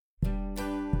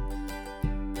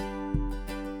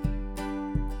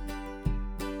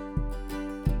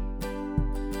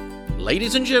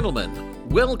Ladies and gentlemen,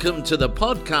 welcome to the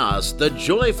podcast, The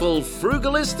Joyful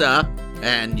Frugalista,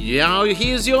 and now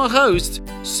here's your host,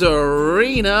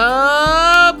 Serina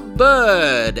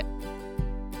Bird.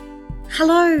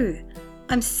 Hello,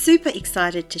 I'm super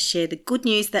excited to share the good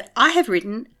news that I have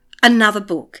written another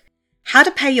book, How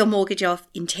to Pay Your Mortgage Off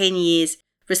in 10 Years,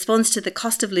 responds to the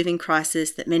cost of living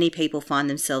crisis that many people find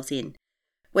themselves in.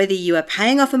 Whether you are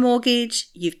paying off a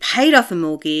mortgage, you've paid off a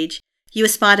mortgage, you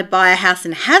aspire to buy a house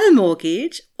and have a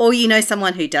mortgage, or you know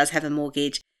someone who does have a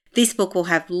mortgage, this book will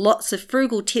have lots of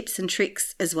frugal tips and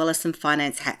tricks as well as some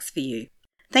finance hacks for you.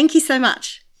 Thank you so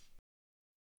much.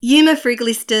 Yuma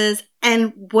Frugalistas,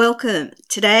 and welcome.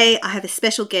 Today I have a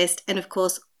special guest, and of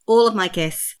course all of my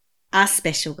guests are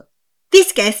special.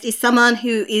 This guest is someone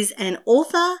who is an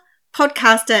author,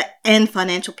 podcaster and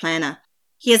financial planner.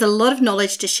 He has a lot of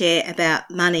knowledge to share about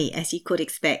money, as you could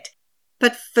expect.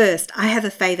 But first, I have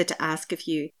a favour to ask of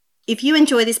you. If you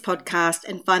enjoy this podcast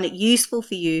and find it useful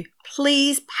for you,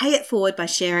 please pay it forward by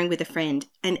sharing with a friend.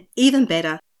 And even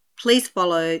better, please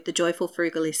follow The Joyful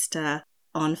Frugalista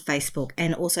on Facebook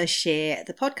and also share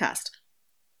the podcast.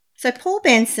 So Paul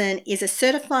Benson is a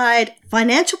certified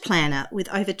financial planner with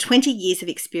over 20 years of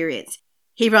experience.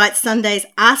 He writes Sunday's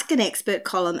Ask an Expert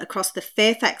column across the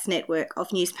Fairfax network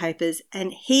of newspapers,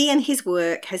 and he and his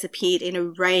work has appeared in a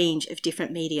range of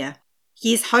different media.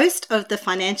 He is host of the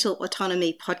Financial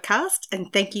Autonomy podcast,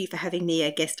 and thank you for having me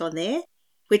a guest on there,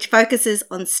 which focuses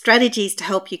on strategies to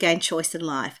help you gain choice in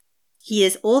life. He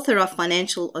is author of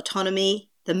Financial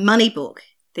Autonomy, the money book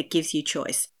that gives you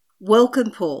choice. Welcome,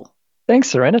 Paul.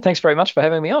 Thanks, Serena. Thanks very much for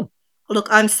having me on. Look,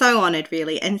 I'm so honoured,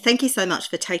 really, and thank you so much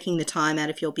for taking the time out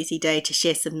of your busy day to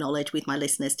share some knowledge with my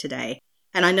listeners today.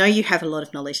 And I know you have a lot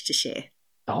of knowledge to share.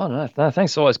 Oh, no,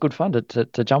 thanks. Always good fun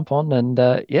to jump on and,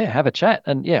 have a chat.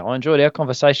 And, I enjoyed our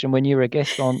conversation when you were a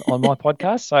guest on my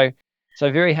podcast.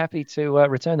 So very happy to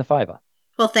return the favour.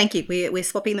 Well, thank you. We're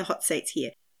swapping the hot seats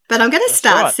here. But I'm going to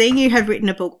start, right, seeing you have written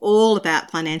a book all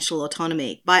about financial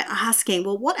autonomy, by asking,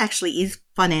 well, what actually is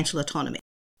financial autonomy?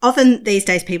 Often these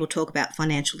days people talk about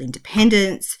financial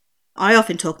independence. I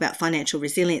often talk about financial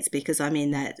resilience because I'm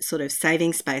in that sort of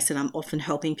saving space and I'm often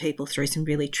helping people through some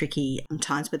really tricky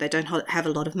times where they don't have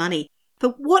a lot of money.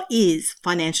 But what is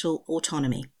financial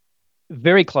autonomy?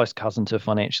 Very close cousin to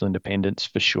financial independence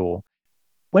for sure.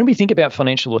 When we think about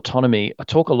financial autonomy, I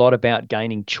talk a lot about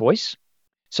gaining choice.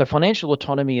 So financial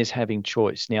autonomy is having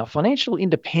choice. Now, financial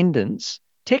independence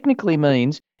technically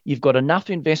means you've got enough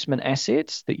investment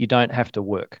assets that you don't have to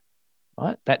work.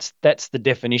 Right? That's the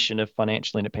definition of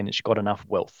financial independence. You've got enough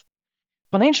wealth.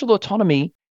 Financial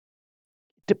autonomy,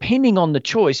 depending on the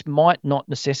choice, might not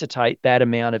necessitate that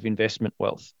amount of investment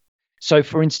wealth. So,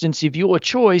 for instance, if your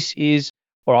choice is,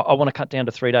 I want to cut down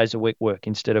to 3 days a week work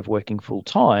instead of working full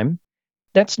time,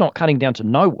 that's not cutting down to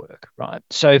no work, right?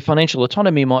 So financial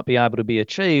autonomy might be able to be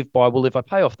achieved by, well, if I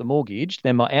pay off the mortgage,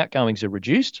 then my outgoings are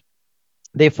reduced.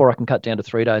 Therefore, I can cut down to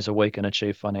 3 days a week and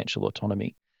achieve financial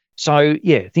autonomy. So,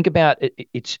 think about it.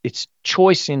 It's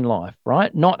choice in life,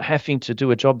 right? Not having to do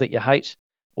a job that you hate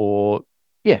or,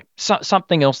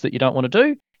 something else that you don't want to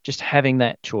do, just having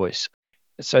that choice.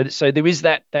 So there is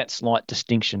that slight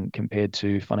distinction compared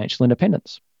to financial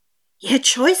independence. Yeah,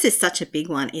 choice is such a big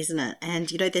one, isn't it? And,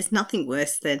 there's nothing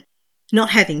worse than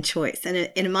not having choice. And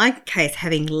in my case,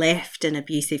 having left an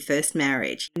abusive first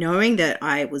marriage, knowing that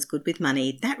I was good with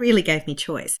money, that really gave me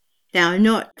choice. Now, I'm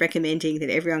not recommending that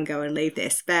everyone go and leave their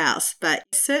spouse, but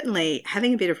certainly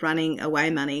having a bit of running away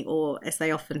money, or as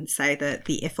they often say,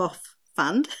 the F-off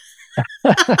fund,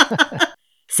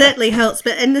 certainly helps.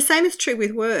 And the same is true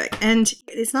with work. And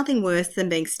there's nothing worse than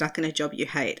being stuck in a job you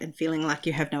hate and feeling like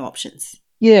you have no options.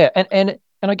 Yeah, and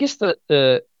I guess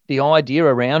the idea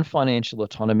around financial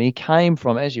autonomy came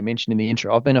from, as you mentioned in the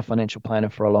intro, I've been a financial planner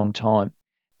for a long time.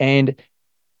 And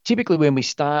typically when we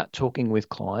start talking with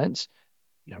clients,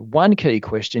 one key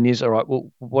question is, all right, well,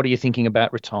 what are you thinking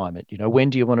about retirement?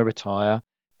 When do you want to retire?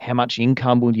 How much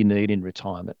income will you need in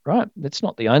retirement, right? That's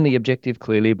not the only objective,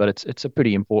 clearly, but it's a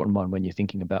pretty important one when you're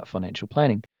thinking about financial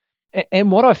planning.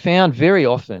 And what I found very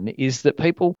often is that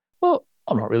people, well,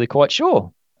 I'm not really quite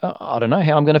sure. I don't know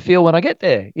how I'm going to feel when I get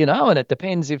there, and it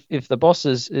depends if the boss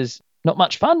is not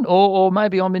much fun or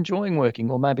maybe I'm enjoying working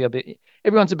or maybe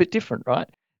everyone's a bit different, right?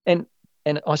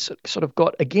 And I sort of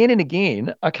got again and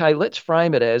again, okay, let's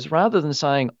frame it as, rather than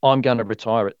saying I'm going to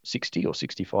retire at 60 or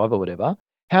 65 or whatever,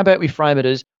 how about we frame it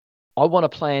as, I want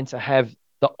to plan to have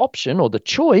the option or the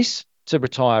choice to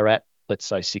retire at, let's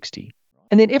say, 60.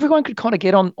 And then everyone could kind of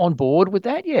get on board with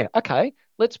that. Yeah, okay,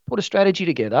 let's put a strategy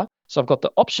together. So I've got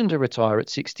the option to retire at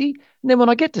 60. And then when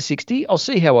I get to 60, I'll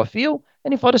see how I feel.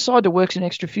 And if I decide to work an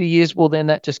extra few years, well, then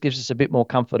that just gives us a bit more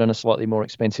comfort and a slightly more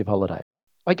expensive holiday.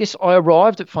 I guess I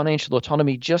arrived at financial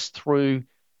autonomy just through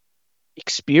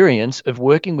experience of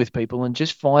working with people and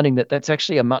just finding that that's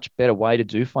actually a much better way to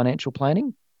do financial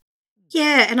planning.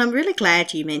 Yeah, and I'm really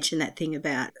glad you mentioned that thing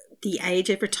about the age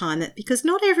of retirement, because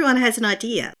not everyone has an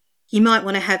idea. You might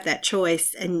want to have that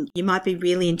choice, and you might be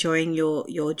really enjoying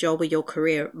your job or your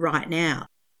career right now.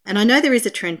 And I know there is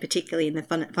a trend, particularly in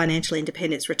the financial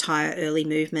independence retire early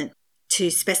movement,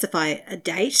 to specify a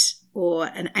date or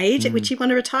an age at which you want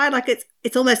to retire. Like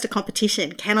it's almost a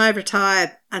competition. Can I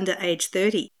retire under age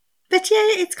 30? But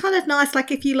yeah, it's kind of nice. Like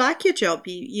if you like your job,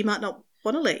 you might not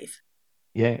want to leave.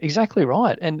 Yeah, exactly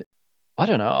right. And I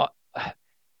don't know.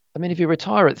 I mean, if you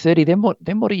retire at 30, then what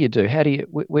do you do?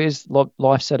 Where's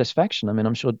life satisfaction? I mean,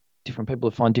 I'm sure different people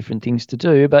will find different things to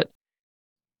do, but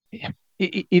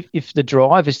if the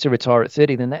drive is to retire at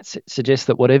 30, then that suggests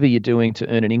that whatever you're doing to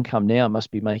earn an income now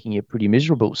must be making you pretty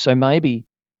miserable. So maybe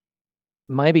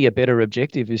a better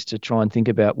objective is to try and think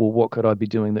about, well, what could I be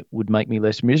doing that would make me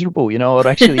less miserable? You know, I'd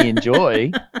actually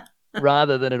enjoy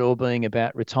rather than it all being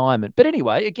about retirement. But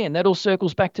anyway, again, that all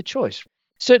circles back to choice.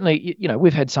 Certainly, you know,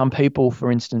 we've had some people,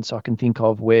 for instance, I can think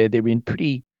of where they're in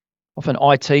pretty often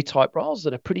IT type roles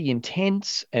that are pretty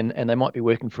intense and they might be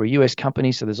working for a US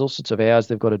company. So there's all sorts of hours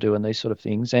they've got to do and these sort of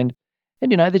things. And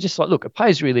you know, they're just like, look, it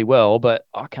pays really well, but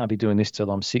I can't be doing this till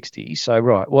I'm 60. So,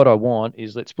 right, what I want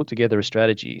is let's put together a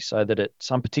strategy so that at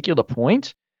some particular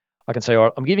point, I can say, all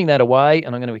right, I'm giving that away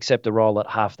and I'm going to accept a role at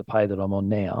half the pay that I'm on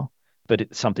now, but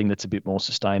it's something that's a bit more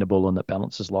sustainable and that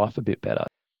balances life a bit better.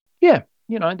 Yeah,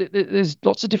 you know, there's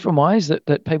lots of different ways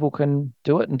that people can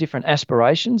do it and different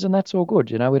aspirations, and that's all good.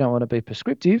 You know, we don't want to be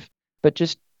prescriptive, but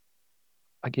just,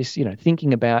 I guess, you know,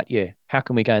 thinking about, how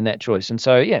can we gain that choice? And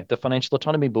so, the Financial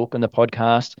Autonomy book and the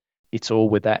podcast, it's all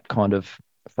with that kind of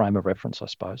frame of reference, I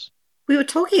suppose. We were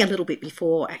talking a little bit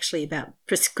before actually about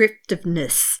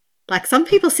prescriptiveness. Like some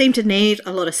people seem to need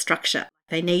a lot of structure.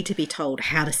 They need to be told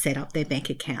how to set up their bank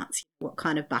accounts, what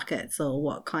kind of buckets or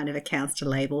what kind of accounts to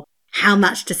label, how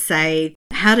much to save,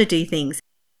 how to do things.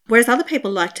 Whereas other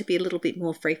people like to be a little bit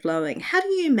more free-flowing. How do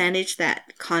you manage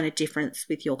that kind of difference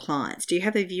with your clients? Do you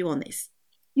have a view on this?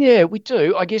 Yeah, we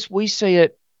do. I guess we see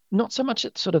it not so much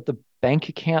at sort of the bank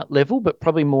account level, but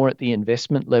probably more at the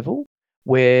investment level,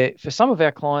 where for some of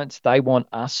our clients, they want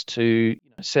us to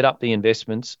set up the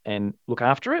investments and look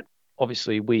after it.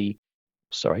 Obviously,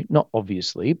 not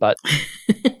obviously, but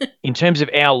in terms of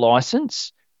our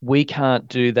license, we can't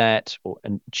do that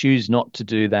and choose not to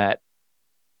do that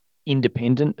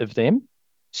independent of them.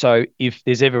 So if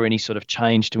there's ever any sort of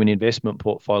change to an investment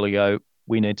portfolio,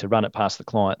 we need to run it past the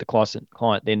client. The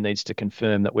client then needs to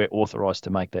confirm that we're authorized to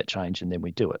make that change, and then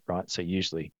we do it, right? So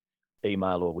usually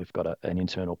email, or we've got an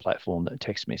internal platform, that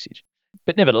text message.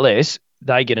 But nevertheless,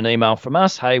 they get an email from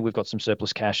us, hey, we've got some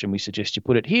surplus cash and we suggest you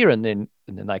put it here, and then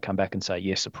they come back and say,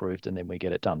 yes, approved, and then we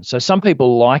get it done. So some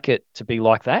people like it to be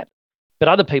like that, but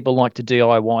other people like to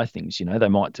DIY things. You know, they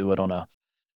might do it on a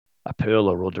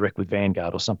Perla or direct with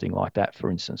Vanguard or something like that, for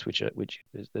instance, which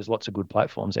there's lots of good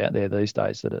platforms out there these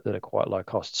days that are quite low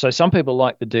cost. So some people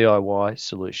like the DIY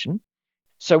solution.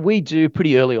 So we do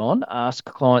pretty early on ask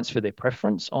clients for their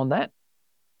preference on that.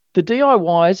 The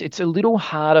DIYs, it's a little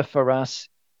harder for us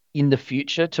in the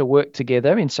future to work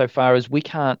together insofar as we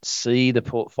can't see the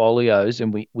portfolios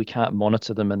and we can't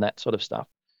monitor them and that sort of stuff.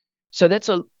 So that's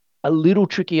a little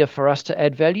trickier for us to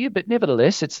add value, but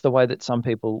nevertheless, it's the way that some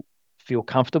people feel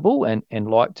comfortable and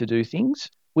like to do things.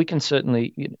 We can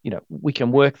certainly, we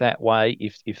can work that way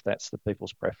if that's the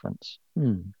people's preference.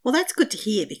 Well, that's good to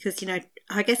hear because,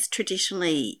 I guess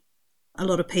traditionally a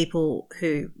lot of people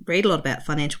who read a lot about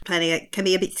financial planning can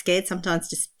be a bit scared sometimes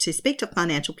to speak to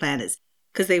financial planners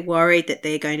because they're worried that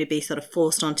they're going to be sort of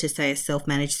forced onto, say, a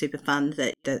self-managed super fund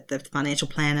that the financial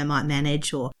planner might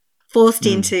manage, or forced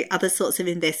into other sorts of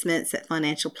investments that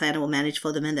financial planner will manage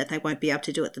for them and that they won't be able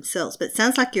to do it themselves. But it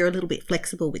sounds like you're a little bit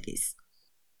flexible with this.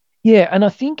 Yeah, and I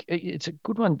think it's a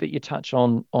good one that you touch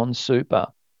on super.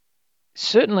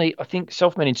 Certainly, I think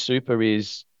self-managed super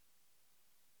its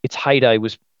heyday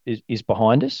is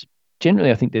behind us.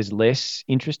 Generally, I think there's less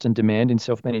interest and demand in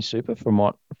self-managed super from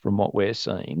what we're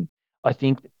seeing. I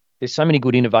think there's so many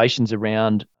good innovations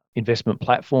around investment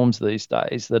platforms these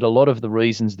days that a lot of the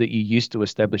reasons that you used to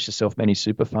establish a self-managed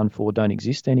super fund for don't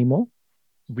exist anymore.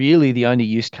 Really, the only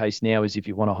use case now is if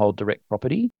you want to hold direct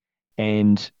property,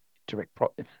 and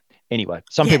Anyway,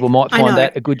 some Yeah, people might I find know.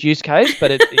 that a good use case,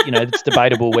 but it's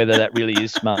debatable whether that really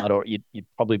is smart, or you'd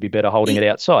probably be better holding it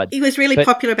outside. It was really But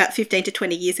popular about 15 to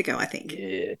 20 years ago, I think.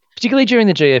 yeah, particularly during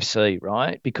the GFC,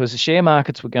 right? Because the share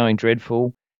markets were going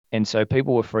dreadful, and so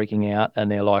people were freaking out, and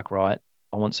they're like, right,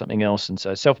 I want something else. And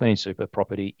so self-managed super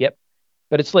property, yep,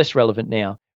 but it's less relevant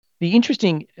now. The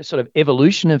interesting sort of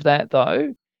evolution of that,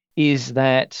 though, is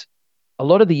that a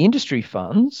lot of the industry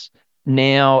funds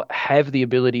now have the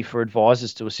ability for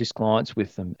advisors to assist clients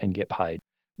with them and get paid,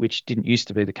 which didn't used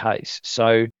to be the case.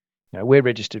 So, we're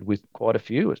registered with quite a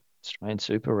few, Australian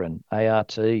Super and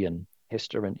ART and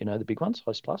Hester and, the big ones,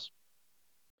 Host Plus.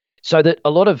 So that a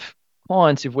lot of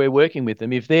clients, if we're working with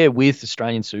them, if they're with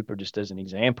Australian Super, just as an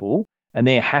example, and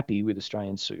they're happy with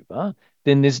Australian Super,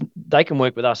 then they can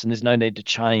work with us and there's no need to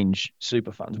change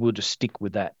super funds. We'll just stick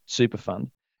with that super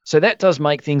fund. So that does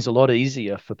make things a lot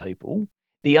easier for people.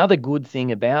 The other good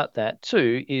thing about that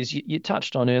too is you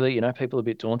touched on earlier, people are a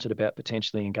bit daunted about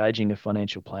potentially engaging a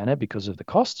financial planner because of the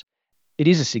cost. It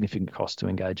is a significant cost to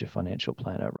engage a financial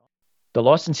planner. The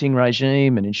licensing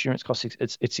regime and insurance costs,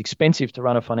 it's expensive to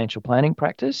run a financial planning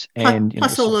practice, and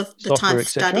Plus all of the time software,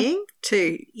 etc. studying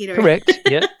too, Correct.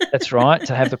 Yeah, that's right.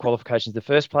 To have the qualifications in the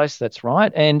first place, that's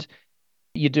right. And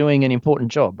you're doing an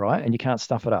important job, right? And you can't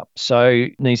stuff it up. So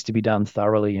it needs to be done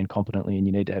thoroughly and competently, and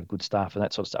you need to have good staff and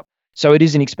that sort of stuff. So it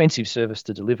is an expensive service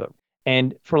to deliver.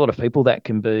 And for a lot of people, it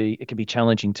can be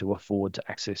challenging to afford to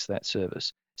access that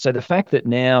service. So the fact that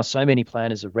now so many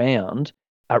planners around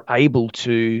are able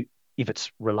to, if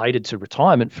it's related to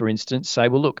retirement, for instance, say,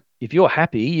 well, look, if you're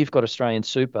happy, you've got Australian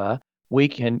Super, we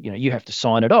can, you have to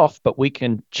sign it off, but we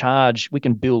can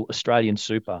bill Australian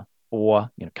Super, or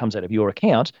comes out of your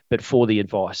account, but for the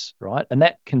advice, right? And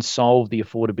that can solve the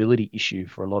affordability issue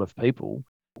for a lot of people,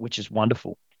 which is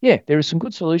wonderful. Yeah, there are some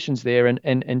good solutions there.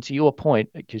 And to your point,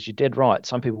 because you're dead right,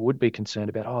 some people would be concerned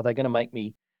about, they're going to make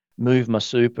me move my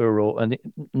super,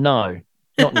 no,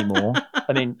 not anymore.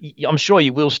 I mean, I'm sure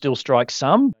you will still strike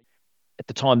some. At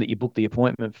the time that you book the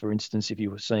appointment, for instance, if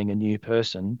you were seeing a new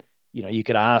person, you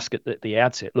could ask at the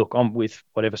outset, look, I'm with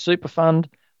whatever super fund.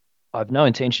 I've no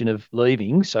intention of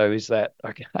leaving. So is that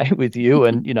okay with you?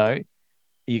 And,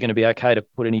 are you going to be okay to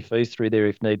put any fees through there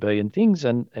if need be and things?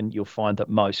 And you'll find that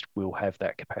most will have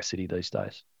that capacity these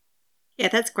days. Yeah,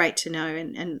 that's great to know.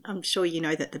 And I'm sure you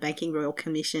know that the Banking Royal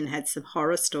Commission had some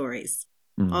horror stories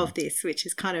of this, which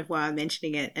is kind of why I'm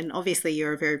mentioning it. And obviously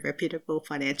you're a very reputable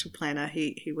financial planner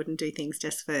who wouldn't do things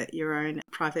just for your own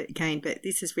private gain. But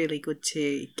this is really good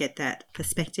to get that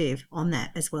perspective on that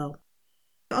as well.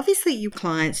 Obviously, you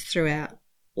clients throughout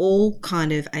all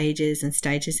kind of ages and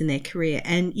stages in their career,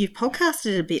 and you've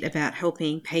podcasted a bit about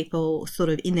helping people sort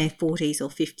of in their 40s or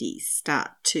 50s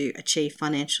start to achieve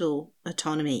financial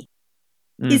autonomy.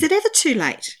 Is it ever too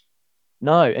late?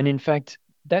 No, and in fact,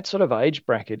 that sort of age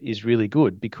bracket is really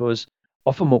good, because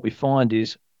often what we find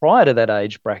is prior to that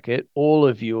age bracket, all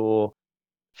of your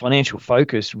financial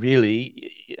focus,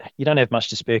 really, you don't have much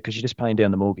to spare because you're just paying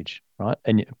down the mortgage, right?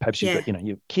 And perhaps you've got,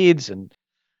 your kids and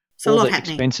all the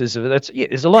expenses of it.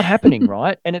 There's a lot happening,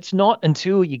 right? And it's not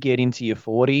until you get into your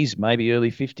 40s, maybe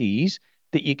early 50s,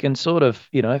 that you can sort of,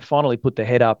 finally put the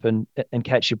head up and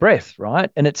catch your breath, right?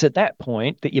 And it's at that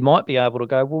point that you might be able to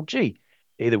go, well, gee,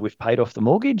 either we've paid off the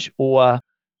mortgage, or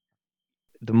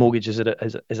the mortgage is at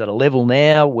a level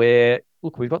now where,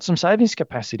 look, we've got some savings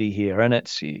capacity here, and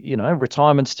it's,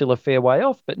 retirement's still a fair way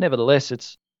off, but nevertheless,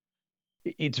 it's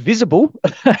visible.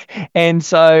 And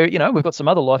so, we've got some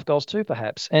other life goals too,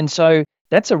 perhaps. And so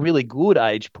that's a really good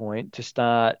age point to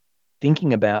start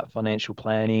thinking about financial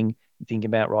planning, thinking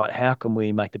about, right, how can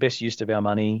we make the best use of our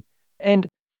money? And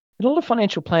a lot of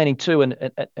financial planning too, and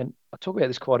I talk about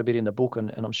this quite a bit in the book,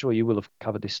 and I'm sure you will have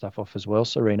covered this stuff off as well,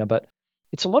 Serina, but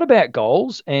it's a lot about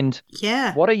goals and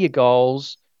what are your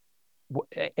goals,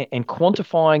 and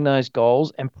quantifying those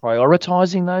goals and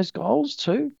prioritizing those goals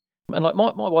too. And like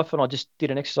my wife and I just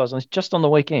did an exercise on this just on the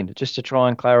weekend, just to try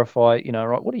and clarify,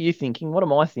 right, what are you thinking? What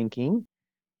am I thinking?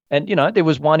 And, there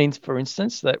was one, for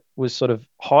instance, that was sort of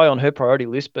high on her priority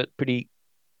list, but pretty,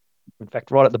 in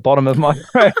fact, right at the bottom of my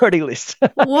priority list.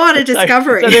 What a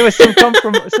discovery. So there were some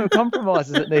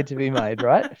compromises that need to be made,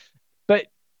 right? But,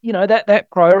 that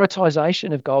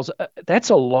prioritization of goals, that's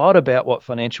a lot about what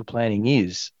financial planning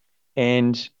is.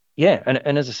 And yeah,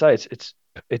 and as I say,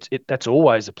 it's that's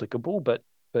always applicable, but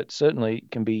certainly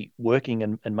can be working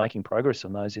and making progress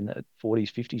on those in the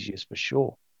 40s, 50s years for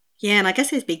sure. Yeah, and I guess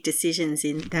there's big decisions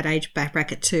in that age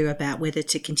bracket too about whether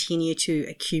to continue to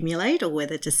accumulate or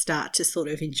whether to start to sort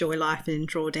of enjoy life and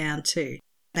draw down too.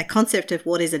 That concept of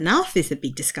what is enough is a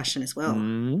big discussion as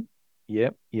well. Yeah,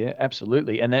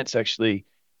 absolutely. And that's actually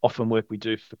often work we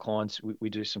do for clients, we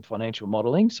do some financial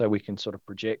modeling so we can sort of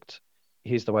project,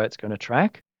 here's the way it's going to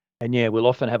track. And yeah, we'll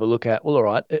often have a look at, well, all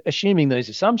right, assuming these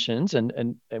assumptions,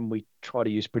 and we try to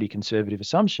use pretty conservative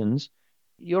assumptions,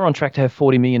 you're on track to have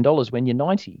 $40 million when you're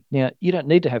 90. Now, you don't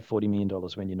need to have $40 million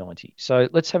when you're 90. So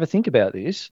let's have a think about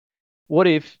this. What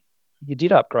if you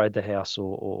did upgrade the house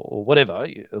or whatever?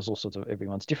 There's all sorts of,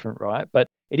 everyone's different, right? But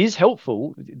it is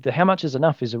helpful. The how much is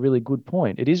enough is a really good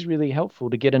point. It is really helpful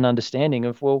to get an understanding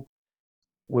of, well,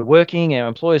 we're working, our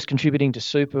employer's contributing to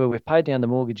super, we've paid down the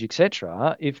mortgage,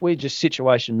 etc. If we just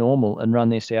situation normal and run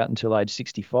this out until age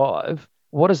 65,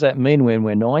 what does that mean when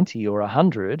we're 90 or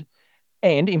 100?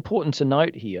 And important to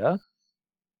note here,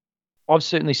 I've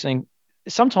certainly seen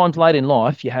sometimes late in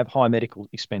life you have high medical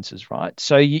expenses, right?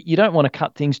 So you don't want to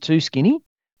cut things too skinny.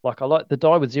 Like I like the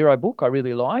Die with Zero book, I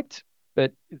really liked,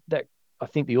 but that I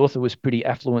think the author was pretty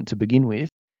affluent to begin with.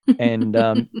 And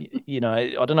I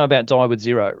don't know about Die with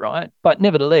Zero, right? But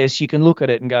nevertheless, you can look at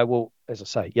it and go, well, as I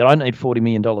say, you don't need $40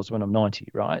 million when I'm 90,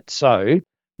 right? So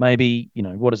maybe,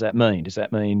 what does that mean? Does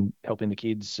that mean helping the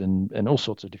kids and all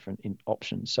sorts of different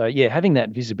options? So yeah, having that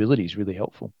visibility is really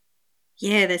helpful.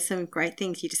 Yeah, there's some great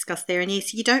things you discussed there. And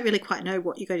yes, you don't really quite know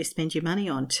what you're going to spend your money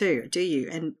on too, do you?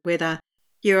 And whether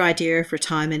your idea of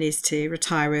retirement is to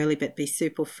retire early but be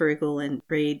super frugal and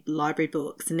read library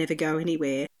books and never go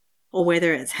anywhere, or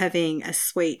whether it's having a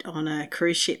suite on a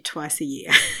cruise ship twice a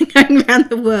year going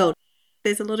around the world.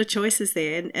 There's a lot of choices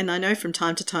there. And I know from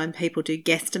time to time people do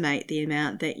guesstimate the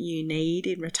amount that you need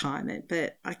in retirement,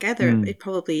 but I gather it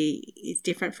probably is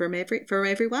different for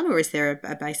everyone, or is there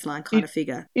a baseline kind of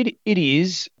figure? It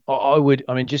is. I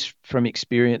mean, just from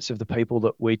experience of the people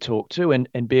that we talk to and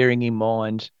bearing in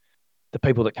mind the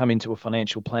people that come into a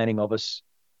financial planning office,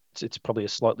 it's probably a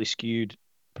slightly skewed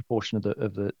proportion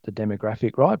of the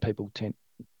demographic, right? People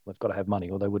they've got to have money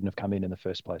or they wouldn't have come in the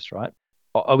first place, right?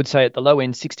 I would say at the low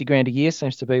end, 60 grand a year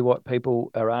seems to be what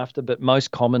people are after, but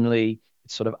most commonly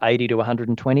it's sort of 80 to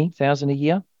 120,000 a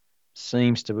year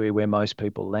seems to be where most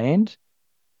people land.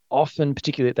 Often,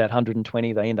 particularly at that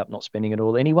 120, they end up not spending it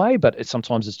all anyway, but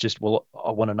sometimes it's just, well,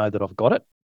 I want to know that I've got it.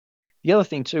 The other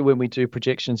thing too, when we do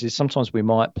projections is sometimes we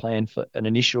might plan for an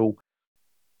initial,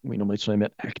 we normally term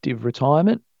it active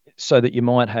retirement, so that you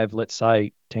might have, let's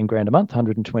say, 10 grand a month,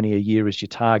 120 a year as your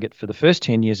target for the first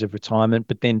 10 years of retirement,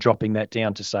 but then dropping that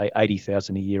down to say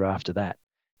 80,000 a year after that,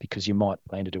 because you might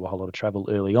plan to do a whole lot of travel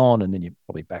early on and then you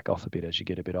probably back off a bit as you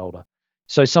get a bit older.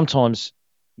 So sometimes,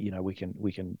 we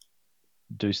can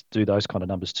do those kind of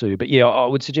numbers too. But yeah, I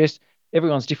would suggest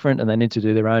everyone's different and they need to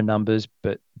do their own numbers,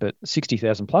 but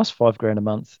 60,000 plus, 5 grand a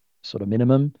month sort of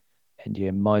minimum. And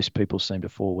yeah, most people seem to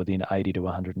fall within 80 to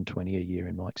 120 a year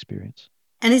in my experience.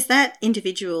 And is that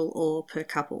individual or per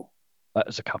couple?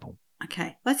 As a couple.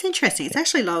 Okay, that's interesting. It's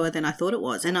actually lower than I thought it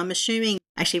was. And I'm assuming,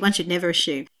 actually, one should never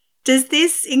assume. Does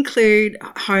this include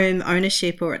home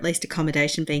ownership or at least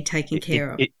accommodation being taken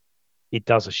care of? It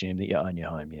does assume that you own your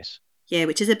home, yes. Yeah,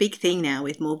 which is a big thing now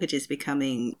with mortgages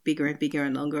becoming bigger and bigger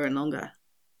and longer and longer.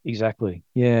 Exactly.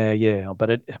 Yeah.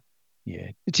 But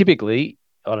typically,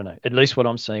 I don't know, at least what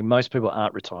I'm seeing, most people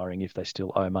aren't retiring if they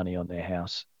still owe money on their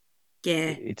house.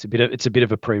 Yeah. It's a bit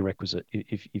of a prerequisite.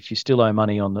 If you still owe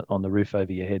money on the roof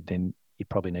over your head, then you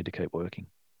probably need to keep working.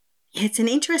 Yeah, it's an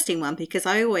interesting one because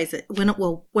I always,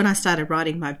 when I started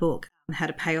writing my book, How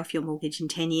to Pay Off Your Mortgage in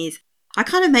 10 Years, I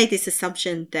kind of made this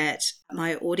assumption that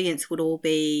my audience would all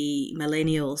be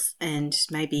millennials and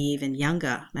maybe even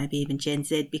younger, maybe even Gen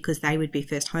Z, because they would be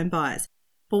first home buyers.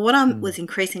 But what I was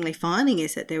increasingly finding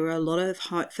is that there were a lot of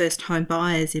first home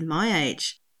buyers in my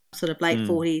age, sort of late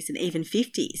 40s and even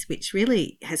 50s, which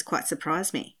really has quite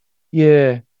surprised me.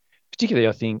 Yeah, particularly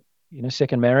I think,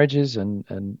 second marriages and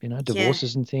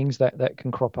divorces and things that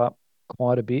can crop up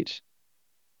quite a bit.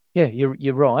 Yeah,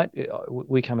 you're right.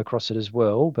 We come across it as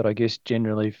well, but I guess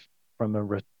generally from a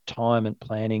retirement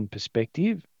planning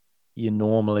perspective, you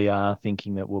normally are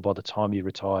thinking that, well, by the time you're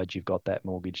retired, you've got that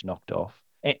mortgage knocked off,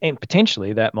 and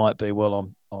potentially that might be,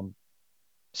 well, I'm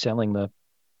selling the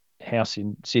house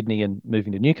in Sydney and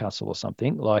moving to Newcastle or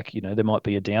something. Like, there might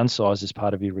be a downsize as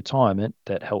part of your retirement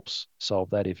that helps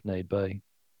solve that if need be.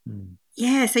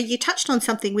 Yeah, so you touched on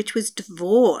something which was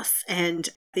divorce, and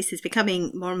this is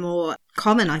becoming more and more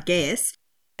common, I guess.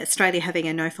 Australia having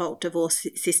a no-fault divorce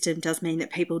system does mean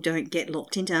that people don't get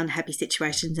locked into unhappy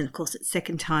situations, and of course it's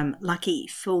second time lucky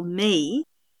for me.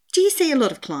 Do you see a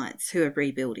lot of clients who are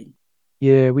rebuilding?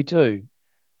 Yeah, we do.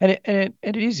 And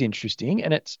it is interesting,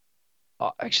 and it's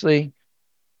actually,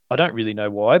 I don't really know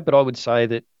why, but I would say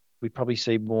that we probably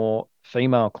see more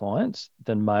female clients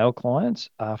than male clients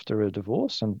after a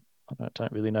divorce, and I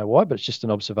don't really know why, but it's just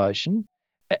an observation.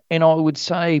 And I would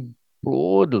say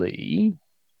broadly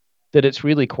that it's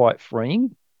really quite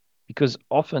freeing, because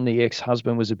often the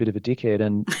ex-husband was a bit of a dickhead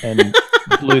and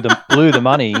blew the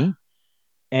money,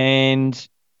 and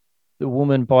the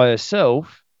woman by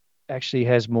herself actually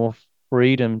has more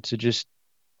freedom to just,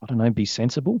 I don't know, be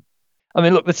sensible. I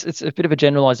mean, look, it's a bit of a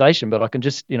generalization, but I can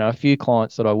just, a few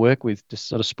clients that I work with just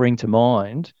sort of spring to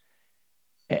mind.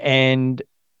 And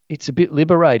it's a bit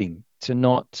liberating to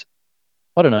not,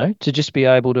 I don't know, to just be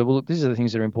able to, well, look, these are the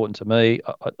things that are important to me.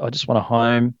 I just want a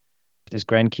home. If there's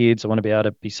grandkids, I want to be able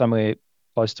to be somewhere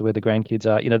close to where the grandkids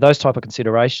are. Those type of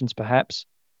considerations, perhaps.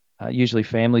 Usually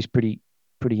family's pretty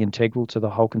integral to the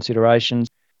whole considerations.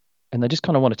 And they just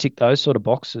kind of want to tick those sort of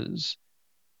boxes.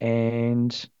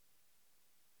 And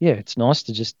yeah, it's nice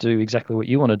to just do exactly what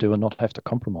you want to do and not have to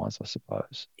compromise, I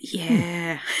suppose.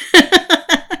 Yeah.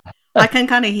 I can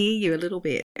kind of hear you a little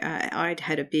bit. I'd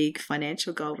had a big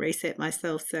financial goal reset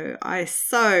myself, so I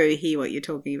so hear what you're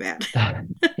talking about.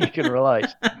 You can relate.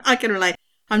 I can relate.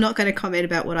 I'm not going to comment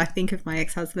about what I think of my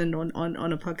ex-husband on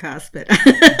a podcast, but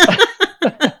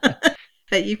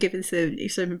but you've given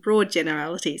some broad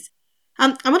generalities.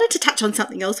 I wanted to touch on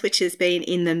something else which has been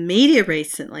in the media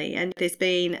recently, and there's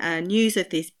been news of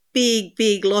this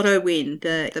big lotto win,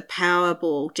 the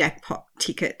Powerball jackpot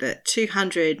ticket, the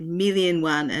 200 million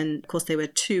one, and of course there were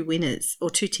two winners, or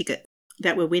two tickets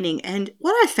that were winning. And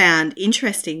what I found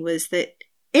interesting was that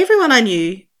everyone I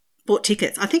knew bought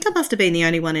tickets. I think I must have been the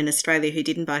only one in Australia who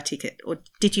didn't buy a ticket. Or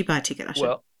did you buy a ticket?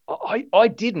 Well, I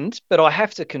didn't, but I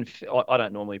have to I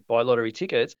don't normally buy lottery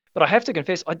tickets, but I have to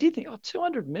confess, I did think,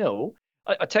 200 mil.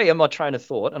 I tell you, my train of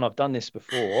thought, and I've done this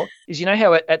before, is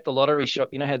how at the lottery shop,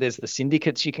 how there's the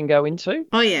syndicates you can go into?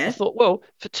 Oh, yeah. I thought, well,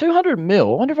 for 200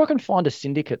 mil, I wonder if I can find a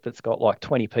syndicate that's got like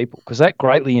 20 people, because that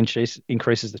greatly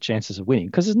increases the chances of winning,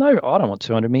 because I don't want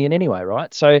 200 million anyway,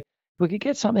 right? So we could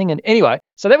get something. And anyway,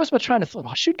 so that was my train of thought.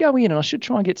 I should go in and I should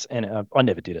try and get, and I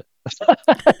never did it.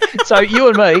 So you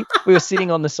and me, we were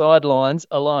sitting on the sidelines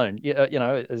alone,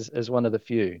 as one of the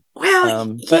few.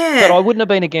 Well, but I wouldn't have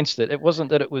been against it. It wasn't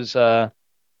that it was,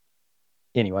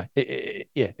 anyway,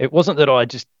 it wasn't that I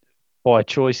just by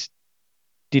choice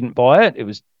didn't buy it. It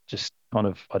was just kind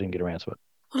of, I didn't get around to it.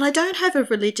 Well, I don't have a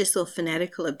religious or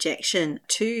fanatical objection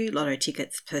to lotto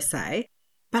tickets per se,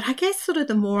 but I guess sort of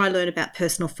the more I learn about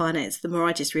personal finance, the more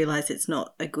I just realise it's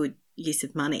not a good use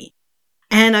of money.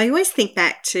 And I always think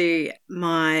back to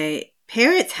my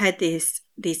parents had this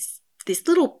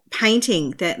little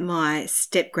painting that my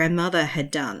step-grandmother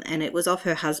had done, and it was of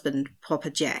her husband, Papa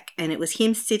Jack, and it was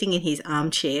him sitting in his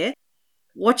armchair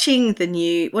watching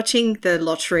the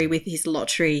lottery with his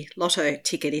lotto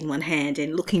ticket in one hand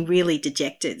and looking really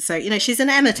dejected. So, she's an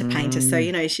amateur painter, so,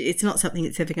 it's not something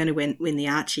that's ever going to win the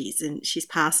Archies, and she's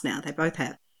passed now. They both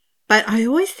have. But I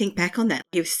always think back on that.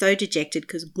 He was so dejected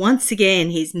because once again,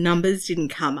 his numbers didn't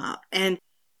come up. And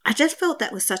I just felt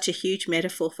that was such a huge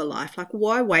metaphor for life. Like,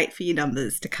 why wait for your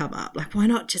numbers to come up? Like, why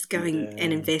not just go and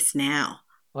invest now?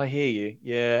 I hear you.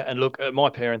 Yeah. And look, my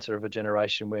parents are of a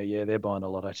generation where, they're buying a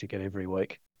lotto ticket every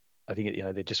week. I think,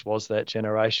 there just was that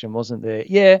generation, wasn't there?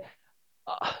 Yeah.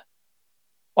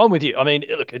 I'm with you. I mean,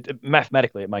 look,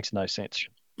 mathematically, it makes no sense.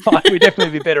 We'd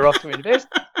definitely be better off to invest.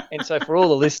 And so for all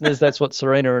the listeners, that's what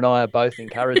Serina and I are both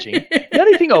encouraging. The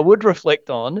only thing I would reflect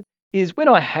on is when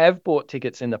I have bought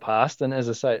tickets in the past, and as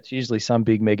I say, it's usually some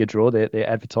big mega draw, their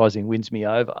advertising wins me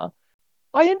over.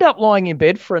 I end up lying in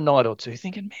bed for a night or two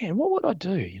thinking, man, what would I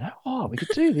do? We could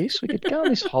do this. We could go on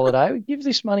this holiday. We give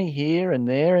this money here and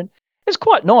there. And it's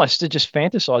quite nice to just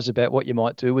fantasize about what you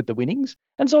might do with the winnings.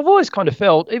 And so I've always kind of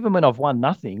felt, even when I've won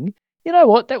nothing, you know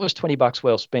what, that was $20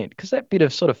 well spent, because that bit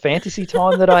of sort of fantasy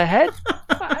time that I had,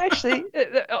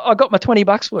 I got my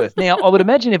 $20 worth. Now, I would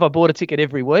imagine if I bought a ticket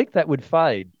every week, that would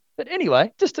fade. But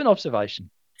anyway, just an observation.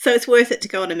 So it's worth it to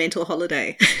go on a mental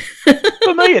holiday.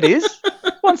 For me, it is.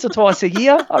 Once or twice a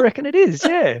year, I reckon it is,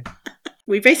 yeah.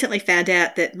 We recently found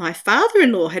out that my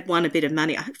father-in-law had won a bit of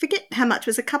money. I forget how much. It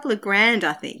was a couple of grand,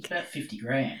 I think. About 50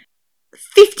 grand.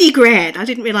 50 grand. I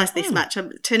didn't realise this much.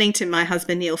 I'm turning to my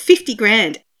husband, Neil. 50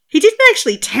 grand. He didn't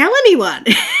actually tell anyone.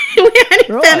 We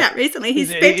only found out recently he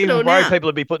spent it all now. People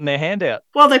would be putting their hand out.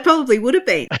 Well, they probably would have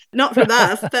been. Not from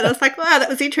us. But I was like, wow, that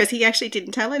was interesting. He actually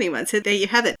didn't tell anyone. So there you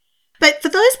have it. But for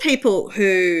those people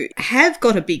who have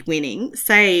got a big winning,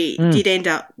 say did end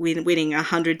up winning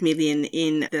 100 million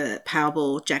in the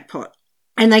Powerball jackpot,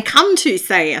 and they come to,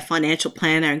 say, a financial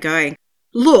planner and going,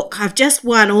 look, I've just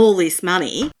won all this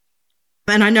money.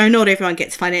 And I know not everyone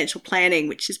gets financial planning,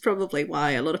 which is probably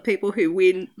why a lot of people who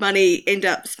win money end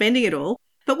up spending it all.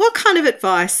 But what kind of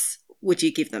advice would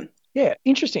you give them? Yeah,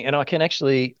 interesting. And I've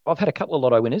had a couple of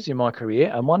lotto winners in my career,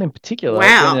 and one in particular, when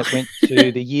Wow. it went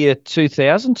to the year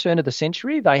 2000, turn of the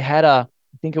century, they had I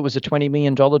think it was a $20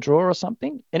 million draw or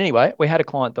something. And anyway, we had a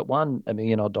client that won $1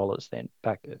 million odd then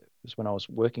back, it was when I was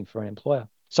working for an employer.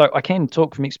 So I can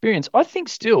talk from experience. I think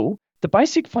still the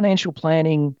basic financial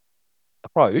planning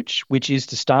approach, which is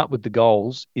to start with the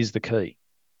goals, is the key.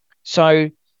 So,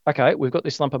 okay, we've got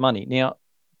this lump of money. Now,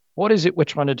 what is it we're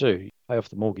trying to do? Pay off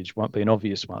the mortgage won't be an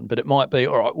obvious one, but it might be,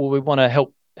 all right, well, we want to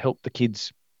help the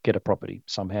kids get a property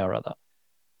somehow or other.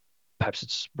 Perhaps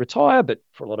it's retire, but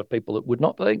for a lot of people it would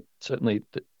not be. Certainly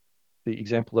the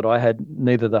example that I had,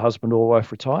 neither the husband or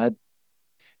wife retired.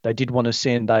 They did want to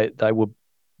send, they were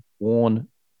born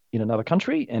in another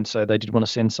country, and so they did want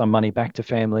to send some money back to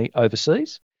family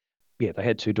overseas. Yeah, they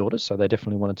had two daughters, so they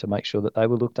definitely wanted to make sure that they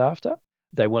were looked after.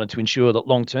 They wanted to ensure that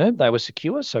long term they were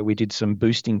secure. So we did some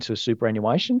boosting to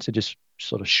superannuation to just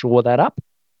sort of shore that up.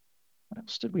 What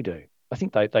else did we do? I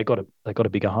think they got a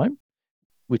bigger home,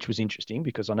 which was interesting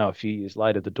because I know a few years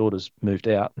later the daughters moved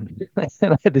out and they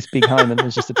had this big home and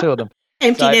there's just the two of them.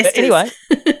 Empty So, but nesters.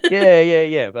 anyway,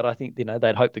 yeah. But I think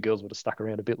they'd hoped the girls would have stuck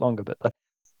around a bit longer, but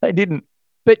they didn't.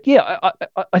 But yeah,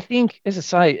 I think, as I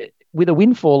say, with a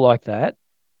windfall like that,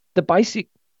 the basic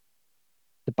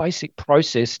the basic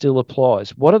process still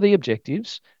applies. What are the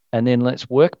objectives? And then let's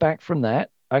work back from that.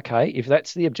 Okay, if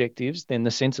that's the objectives, then the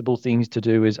sensible things to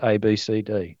do is A, B, C,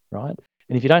 D, right?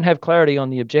 And if you don't have clarity on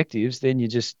the objectives, then you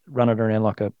just run it around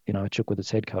like a chook with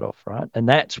its head cut off, right? And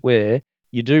that's where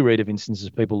you do read of instances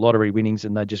of people lottery winnings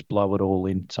and they just blow it all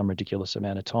in some ridiculous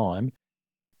amount of time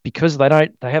because they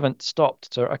haven't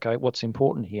stopped. So, okay, what's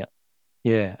important here?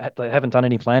 Yeah, they haven't done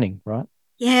any planning, right?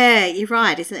 Yeah, you're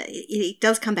right, isn't it? It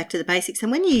does come back to the basics.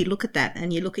 And when you look at that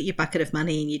and you look at your bucket of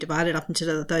money and you divide it up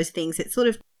into those things, it's sort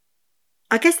of,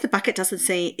 I guess the bucket doesn't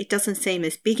seem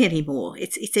as big anymore.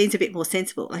 It seems a bit more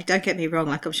sensible. Like, don't get me wrong.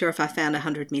 Like, I'm sure if I found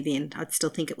 100 million, I'd still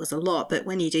think it was a lot. But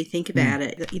when you do think Mm. about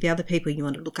it, the other people you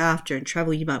want to look after and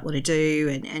travel you might want to do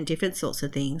and different sorts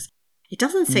of things, it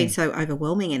doesn't seem Mm. so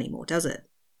overwhelming anymore, does it?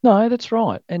 No, that's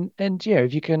right. And yeah,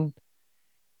 if you can,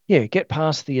 yeah, get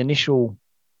past the initial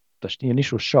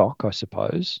shock, I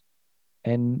suppose,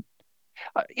 and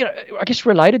I guess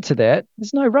related to that,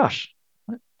 there's no rush.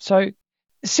 Right? So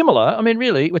similar. I mean,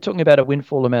 really, we're talking about a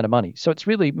windfall amount of money, so it's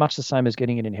really much the same as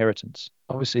getting an inheritance.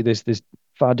 Obviously, there's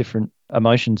far different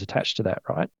emotions attached to that,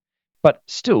 right? But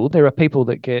still, there are people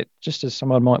that get just as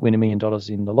someone might win $1 million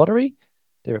in the lottery.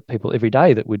 There are people every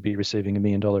day that would be receiving $1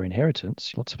 million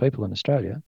inheritance. Lots of people in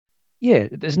Australia. Yeah,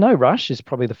 there's no rush is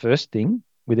probably the first thing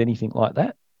with anything like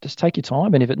that. Just take your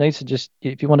time. And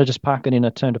if you want to just park it in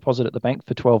a term deposit at the bank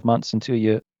for 12 months until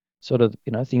you sort of,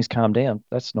 things calm down,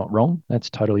 that's not wrong. That's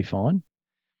totally fine.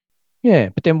 Yeah.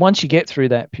 But then once you get through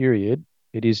that period,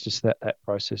 it is just that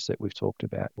process that we've talked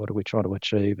about. What are we trying to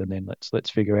achieve? And then let's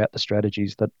figure out the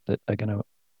strategies that are going to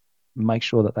make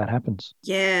sure that happens.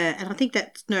 Yeah, and I think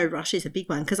that no rush is a big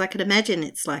one because I can imagine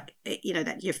it's like,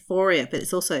 that euphoria, but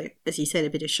it's also, as you said, a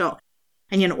bit of shock.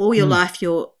 And all your Mm. life,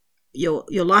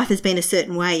 your life has been a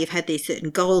certain way. You've had these certain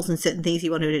goals and certain things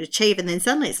you wanted to achieve, and then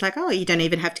suddenly it's like, oh, you don't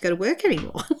even have to go to work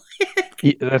anymore.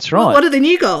 Yeah, that's What right. what are the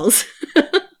new goals?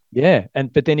 Yeah.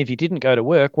 But then if you didn't go to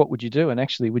work, what would you do? And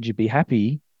actually, would you be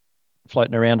happy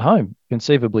floating around home?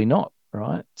 Conceivably not,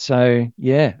 right? So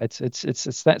yeah,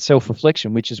 it's that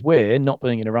self-reflection, which is where not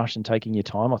being in a rush and taking your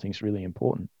time, I think, is really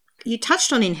important. You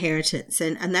touched on inheritance,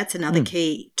 and that's another Mm.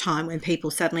 key time when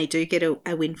people suddenly do get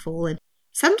a windfall. And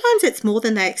sometimes it's more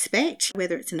than they expect,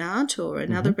 whether it's an aunt or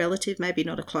another Hmm. relative, maybe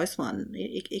not a close one.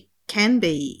 It can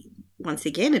be, once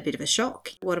again, a bit of a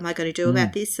shock. What am I going to do about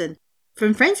Mm. this? And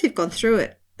from friends who've gone through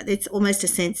it, it's almost a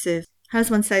sense of, how does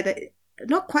one say that?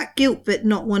 Not quite guilt, but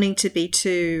not wanting to be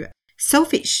too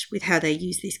selfish with how they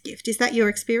use this gift. Is that your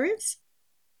experience?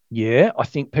 Yeah, I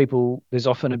think there's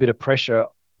often a bit of pressure.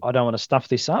 I don't want to stuff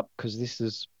this up because this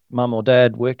is mum or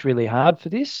dad worked really hard for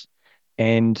this,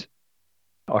 and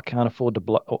I can't afford to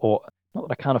blow, or not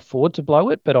that I can't afford to blow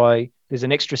it, but there's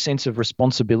an extra sense of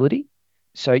responsibility.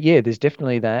 So yeah, there's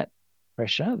definitely that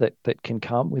pressure that can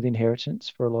come with inheritance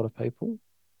for a lot of people.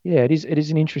 Yeah, it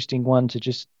is an interesting one to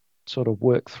just sort of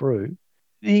work through.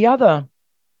 The other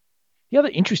the other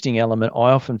interesting element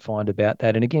I often find about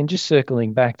that, and again, just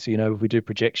circling back to, if we do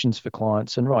projections for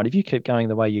clients, and right, if you keep going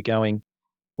the way you're going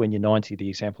when you're 90, the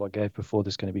example I gave before,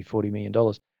 there's going to be $40 million.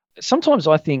 Sometimes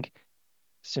I think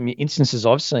some instances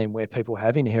I've seen where people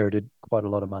have inherited quite a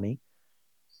lot of money,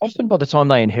 often by the time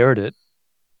they inherit it,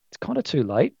 it's kind of too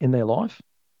late in their life.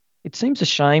 It seems a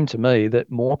shame to me that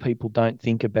more people don't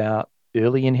think about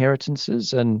early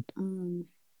inheritances. And Mm.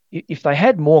 if they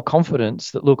had more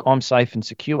confidence that, look, I'm safe and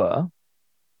secure,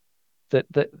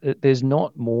 that there's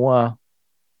not more,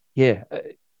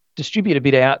 distribute a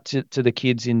bit out to the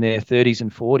kids in their 30s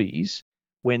and 40s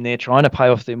when they're trying to pay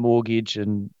off their mortgage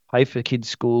and pay for kids'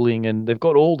 schooling and they've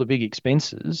got all the big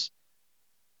expenses,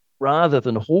 rather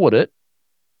than hoard it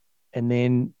and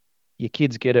then your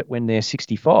kids get it when they're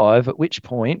 65, at which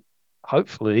point,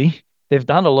 hopefully, they've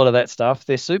done a lot of that stuff.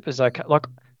 Their super's okay. Like,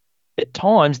 at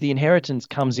times, the inheritance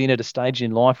comes in at a stage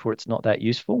in life where it's not that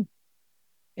useful.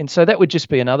 And so that would just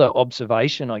be another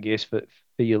observation, I guess, for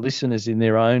your listeners in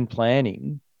their own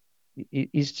planning,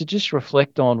 is to just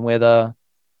reflect on whether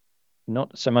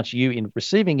not so much you in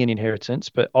receiving an inheritance,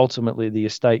 but ultimately the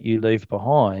estate you leave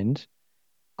behind,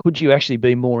 could you actually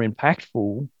be more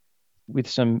impactful with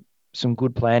some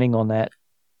good planning on that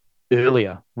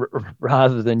earlier,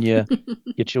 rather than your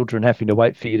children having to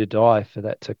wait for you to die for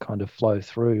that to kind of flow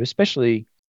through, particularly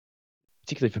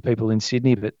for people in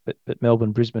Sydney, but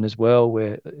Melbourne, Brisbane as well,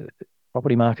 where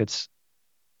property market's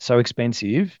so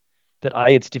expensive that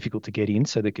it's difficult to get in,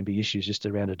 so there can be issues just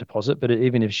around a deposit. But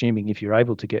even assuming if you're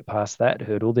able to get past that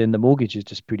hurdle, then the mortgage is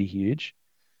just pretty huge.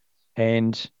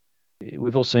 And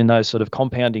we've all seen those sort of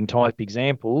compounding type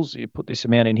examples. You put this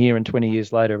amount in here and 20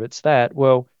 years later it's that.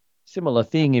 Well, similar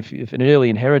thing, if an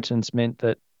early inheritance meant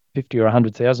that 50 or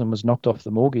 100,000 was knocked off the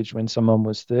mortgage when someone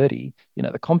was 30,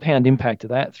 the compound impact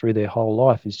of that through their whole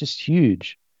life is just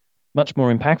huge, much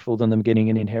more impactful than them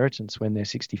getting an inheritance when they're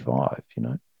 65,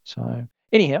 So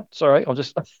anyhow, sorry, I'm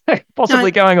just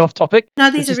possibly going off topic. No,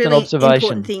 these are really observation.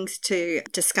 Important things to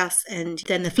discuss. And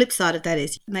then the flip side of that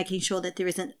is making sure that there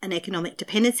isn't an economic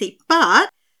dependency. But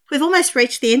we've almost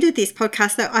reached the end of this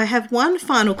podcast, so I have one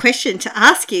final question to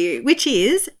ask you, which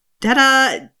is,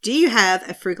 Dada, do you have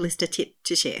a Frugalista tip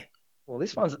to share? Well,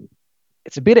 it's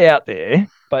a bit out there,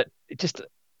 but just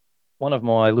one of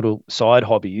my little side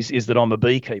hobbies is that I'm a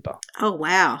beekeeper. Oh,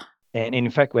 wow. And in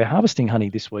fact, we're harvesting honey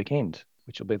this weekend,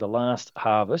 which will be the last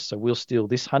harvest. So we'll steal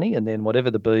this honey, and then whatever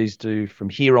the bees do from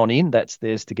here on in, that's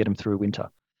theirs to get them through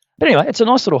winter. But anyway, it's a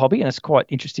nice little hobby and it's quite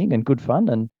interesting and good fun.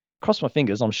 And cross my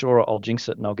fingers, I'm sure I'll jinx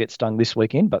it and I'll get stung this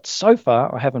weekend. But so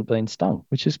far, I haven't been stung,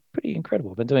 which is pretty incredible.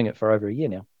 I've been doing it for over a year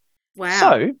now. Wow.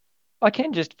 So I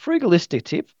can just Frugalista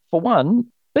tip. For one,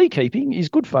 beekeeping is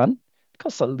good fun. It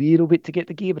costs a little bit to get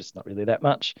the gear, but it's not really that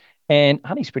much. And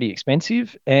honey's pretty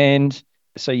expensive. And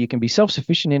so you can be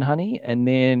self-sufficient in honey, and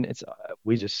then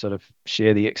we just sort of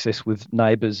share the excess with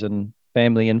neighbours and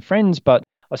family and friends. But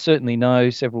I certainly know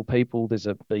several people. There's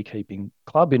a beekeeping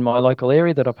club in my local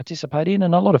area that I participate in,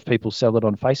 and a lot of people sell it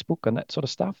on Facebook and that sort of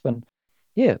stuff. And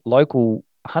yeah, local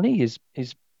honey is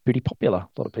pretty popular.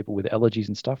 A lot of people with allergies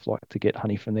and stuff like to get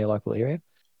honey from their local area.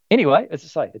 Anyway, as I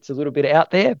say, it's a little bit out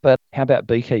there, but how about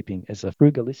beekeeping as a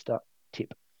Frugalista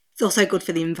tip? It's also good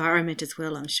for the environment as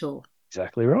well, I'm sure.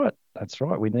 Exactly right. That's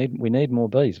right. We need more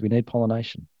bees. We need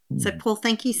pollination. So, Paul,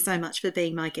 thank you so much for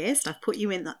being my guest. I've put you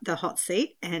in the hot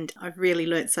seat and I've really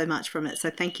learnt so much from it.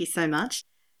 So thank you so much.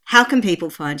 How can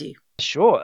people find you?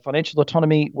 Sure. Financial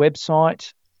Autonomy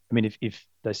website. I mean, if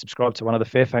they subscribe to one of the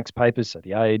Fairfax papers, so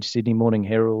The Age, Sydney Morning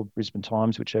Herald, Brisbane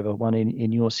Times, whichever one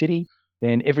in your city,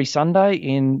 then every Sunday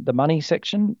in the money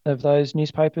section of those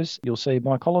newspapers, you'll see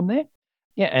my column there.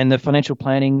 Yeah, and the financial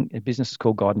planning business is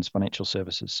called Guidance Financial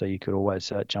Services, so you could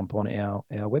always jump on our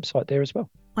website there as well.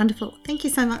 Wonderful. Thank you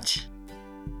so much.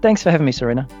 Thanks for having me,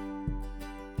 Serina.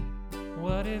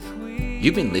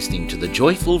 You've been listening to The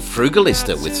Joyful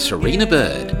Frugalista with Serina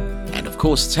Bird. And of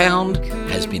course, sound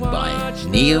has been by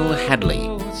Neil Hadley.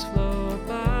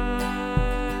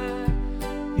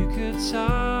 You could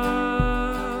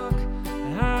talk,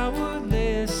 and I would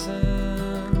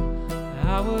listen,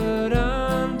 I would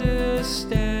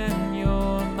understand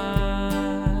your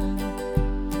mind.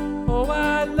 Oh,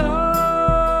 I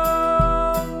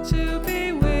long to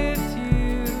be with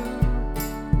you,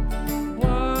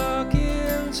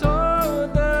 walking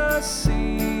toward the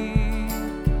sea,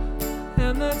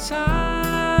 and the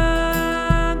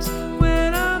times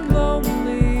when I'm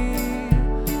lonely,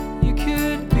 you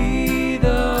could be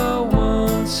the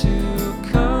one to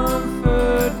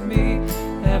comfort me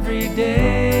every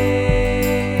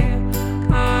day.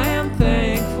 I am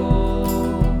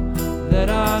thankful that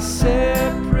our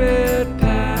separate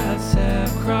paths have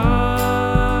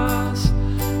crossed.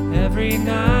 Every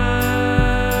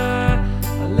night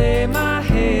I lay my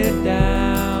head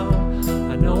down,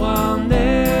 I know I'll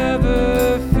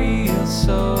never feel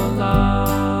so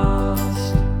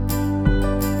lost.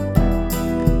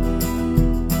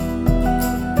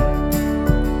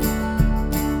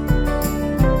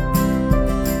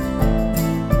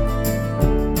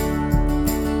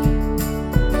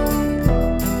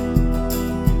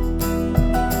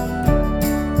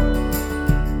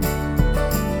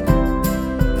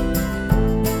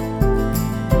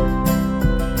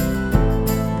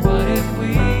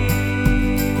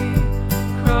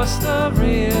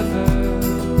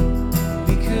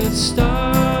 start.